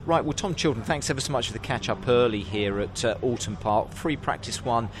Right, well, Tom Chilton, thanks ever so much for the catch-up early here at Oulton Park. Free practice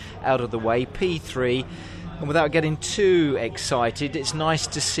 1 out of the way, P3. And without getting too excited, it's nice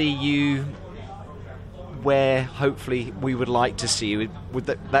to see you where, hopefully, we would like to see you. Would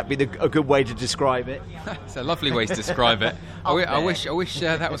that be a good way to describe it? It's a lovely way to describe it. I wish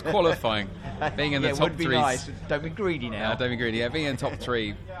that was qualifying. Being in the top three. Nice. Don't be greedy now. Don't be greedy. Yeah, being in top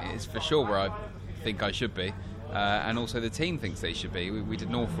 3 is for sure where I think I should be. And also the team thinks they should be. We did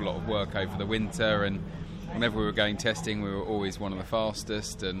an awful lot of work over the winter, and whenever we were going testing, we were always one of the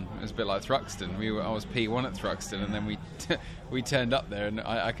fastest, and it was a bit like Thruxton. I was P1 at Thruxton, and then we turned up there, and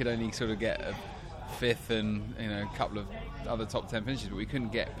I could only sort of get a 5th and a couple of other top 10 finishes, but we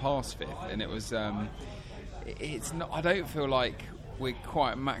couldn't get past 5th, and it was it's not. I don't feel like we're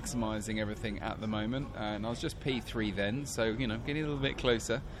quite maximising everything at the moment, and I was just P3 then, so getting a little bit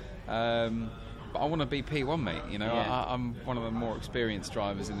closer. But I want to be P1, mate. I'm one of the more experienced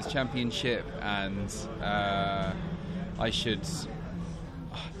drivers in this championship, and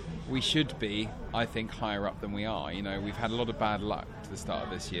we should be, I think, higher up than we are. We've had a lot of bad luck to the start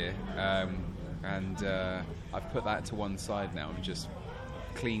of this year, and I've put that to one side now. I'm just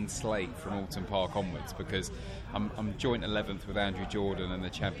clean slate from Oulton Park onwards, because I'm joint 11th with Andrew Jordan in the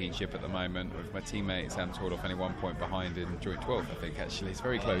championship at the moment, with my teammate Sam Tordoff only 1 point behind in joint 12th, I think. Actually, it's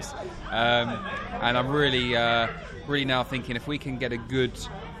very close, and I'm really now thinking if we can get a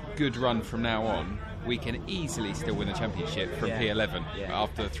good run from now on, we can easily still win the championship from P11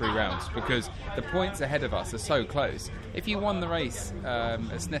 after 3 rounds, because the points ahead of us are so close. If you won the race at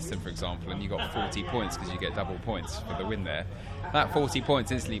Snetterton, for example, and you got 40 points because you get double points for the win there, that 40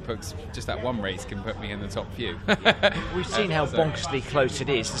 points instantly puts, just that one race can put me in the top few. We've seen how bonkersly close it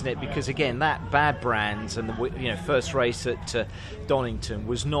is, isn't it? Because again, that bad brands and the first race at Donington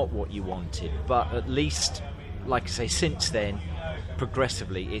was not what you wanted, but at least, like I say, since then,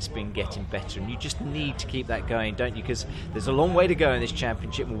 progressively it's been getting better, and you just need to keep that going, don't you? Because there's a long way to go in this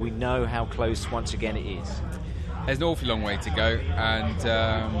championship, and we know how close once again it is. There's an awfully long way to go, and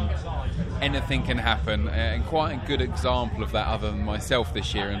anything can happen. And quite a good example of that, other than myself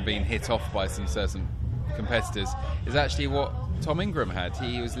this year and being hit off by some certain competitors, is actually what Tom Ingram had.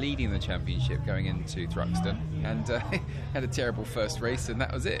 He was leading the championship going into Thruxton, and had a terrible first race, and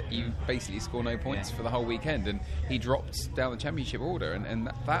that was it. You basically score no points for the whole weekend, and he dropped down the championship order, and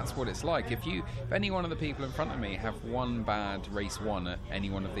that's what it's like. If any one of the people in front of me have one bad race 1 at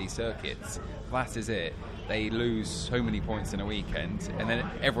any one of these circuits, that is it. They lose so many points in a weekend, and then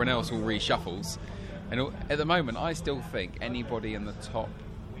everyone else all reshuffles. And at the moment, I still think anybody in the top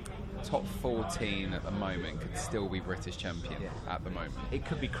 14 at the moment could still be British champion at the moment. It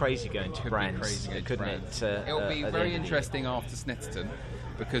could be crazy going to brands, couldn't it? It'll be very interesting after Snetterton,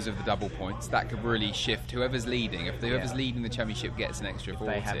 because of the double points. That could really shift whoever's leading. If whoever's leading the championship gets an extra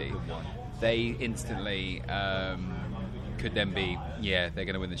 40, they instantly could then be, they're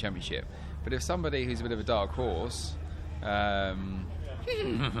going to win the championship. But if somebody who's a bit of a dark horse has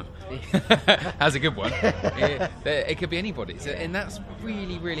a good one, it could be anybody, and that's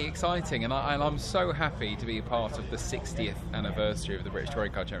really, really exciting. And I'm so happy to be a part of the 60th anniversary of the British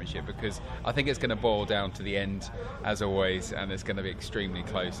Touring Car Championship, because I think it's going to boil down to the end, as always, and it's going to be extremely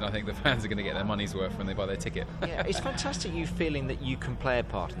close, and I think the fans are going to get their money's worth when they buy their ticket. It's fantastic you feeling that you can play a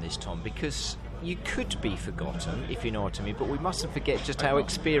part in this, Tom, because you could be forgotten, if you know what I mean, but we mustn't forget just how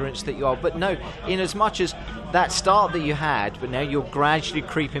experienced that you are. But no, in as much as that start that you had, but now you're gradually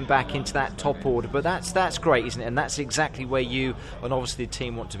creeping back into that top order. But that's great, isn't it? And that's exactly where you and obviously the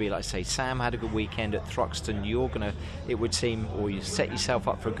team want to be. Like I say, Sam had a good weekend at Thruxton. You're going to, it would seem, or you set yourself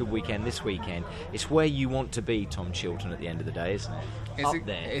up for a good weekend this weekend. It's where you want to be, Tom Chilton, at the end of the day, isn't it?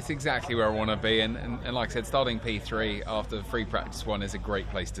 It's exactly where I want to be, and like I said, starting P3 after free practice 1 is a great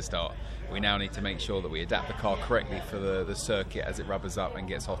place to start. We now need to make sure that we adapt the car correctly for the circuit as it rubbers up and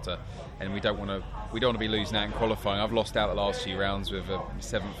gets hotter, and we don't want to be losing out in qualifying. I've lost out the last few rounds with a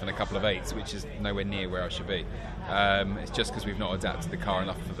 7th and a couple of 8s, which is nowhere near where I should be. It's just because we've not adapted the car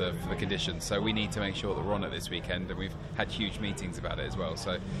enough for the conditions. So we need to make sure that we're on it this weekend, and we've had huge meetings about it as well.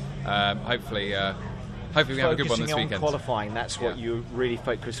 So hopefully we have a good one this weekend. Focusing on qualifying, that's what you really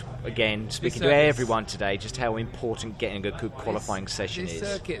focus, again, speaking to everyone today, just how important getting a good qualifying session is. This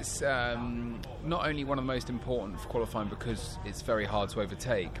circuit's not only one of the most important for qualifying because it's very hard to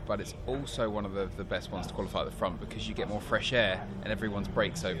overtake, but it's also one of the best ones to qualify at the front, because you get more fresh air and everyone's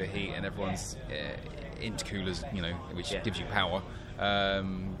brakes overheat and everyone's intercoolers, which gives you power.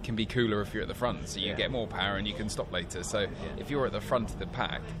 Can be cooler if you're at the front, so you get more power and you can stop later. So if you're at the front of the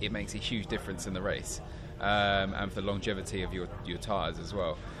pack, it makes a huge difference in the race, and for the longevity of your tyres as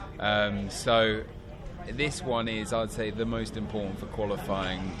well. So this one is, I'd say, the most important for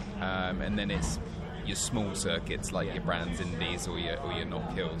qualifying, and then it's your small circuits like your Brands Indies or your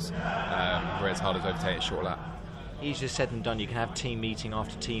Knock Hills, where it's harder to overtake a short lap. Easier said than done. You can have team meeting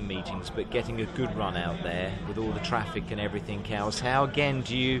after team meetings, but getting a good run out there with all the traffic and everything else, how again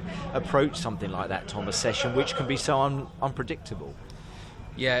do you approach something like that, Tom, a session which can be so unpredictable?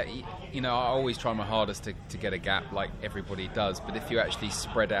 Yeah, I always try my hardest to get a gap like everybody does, but if you actually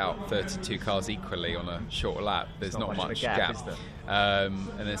spread out 32 cars equally on a short lap, there's not much gap. Is there?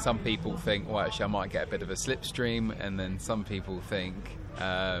 And then some people think, well, actually I might get a bit of a slipstream, and then some people think,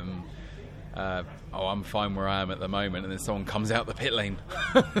 I'm fine where I am at the moment, and then someone comes out the pit lane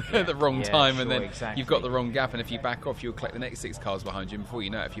at the wrong time, and then you've got the wrong gap, and if you back off, you'll collect the next 6 cars behind you, and before you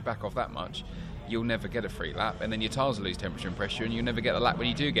know it, if you back off that much, you'll never get a free lap, and then your tyres will lose temperature and pressure, and you'll never get the lap when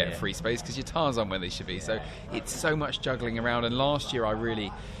you do get free space because your tyres aren't where they should be. So it's so much juggling around, and last year I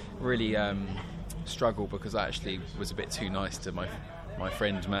really struggled because I actually was a bit too nice to my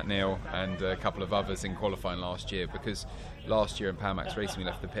friend Matt Neal and a couple of others in qualifying last year, because last year in Power Max Racing we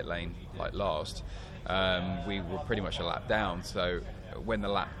left the pit lane like last. We were pretty much a lap down, so when the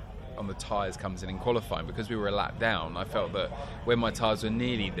lap on the tyres comes in qualifying, because we were a lap down, I felt that when my tyres were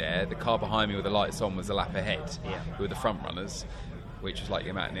nearly there, the car behind me with the lights on was a lap ahead, who were the front runners, which was like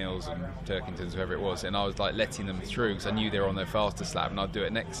your Matt Neals and Turkingtons, whoever it was, and I was like letting them through because I knew they were on their fastest lap, and I'd do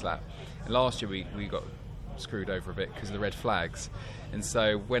it next lap. And last year we got screwed over a bit because of the red flags, and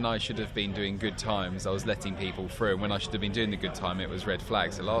so when I should have been doing good times, I was letting people through, and when I should have been doing the good time, it was red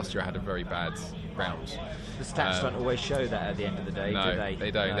flags. So last year I had a very bad round. The stats don't always show that at the end of the day, no, do they?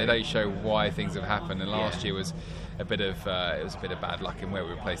 They don't. No. They don't show why things have happened. And last year was a bit of bad luck in where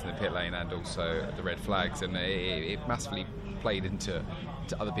we were placed in the pit lane, and also the red flags, and it massively played into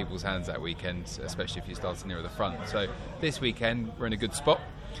other people's hands that weekend, especially if you started nearer the front. So this weekend we're in a good spot,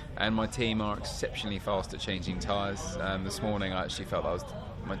 and my team are exceptionally fast at changing tyres. This morning I actually felt that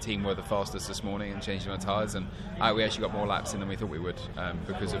my team were the fastest this morning in changing my tyres, and we actually got more laps in than we thought we would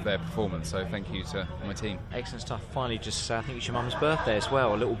because of their performance. So thank you to my team. Excellent stuff. Finally, just I think it's your mum's birthday as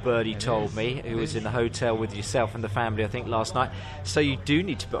well. A little birdie told me, who was in the hotel with yourself and the family, I think, last night. So you do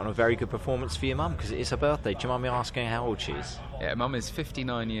need to put on a very good performance for your mum because it is her birthday. Do you mind me asking how old she is? Yeah, Mum is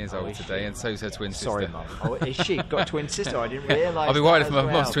 59 years old today, and so is her twin sister. Sorry, Mum. Oh, is she? Got a twin sister? I didn't realise. I'd be worried if my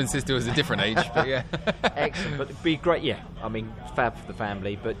mum's twin sister was a different age, but yeah. Excellent, but it'd be great, yeah. I mean, fab for the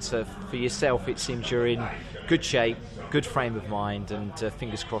family, but for yourself, it seems you're in good shape, good frame of mind, and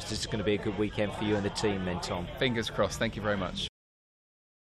fingers crossed this is going to be a good weekend for you and the team then, Tom. Fingers crossed. Thank you very much.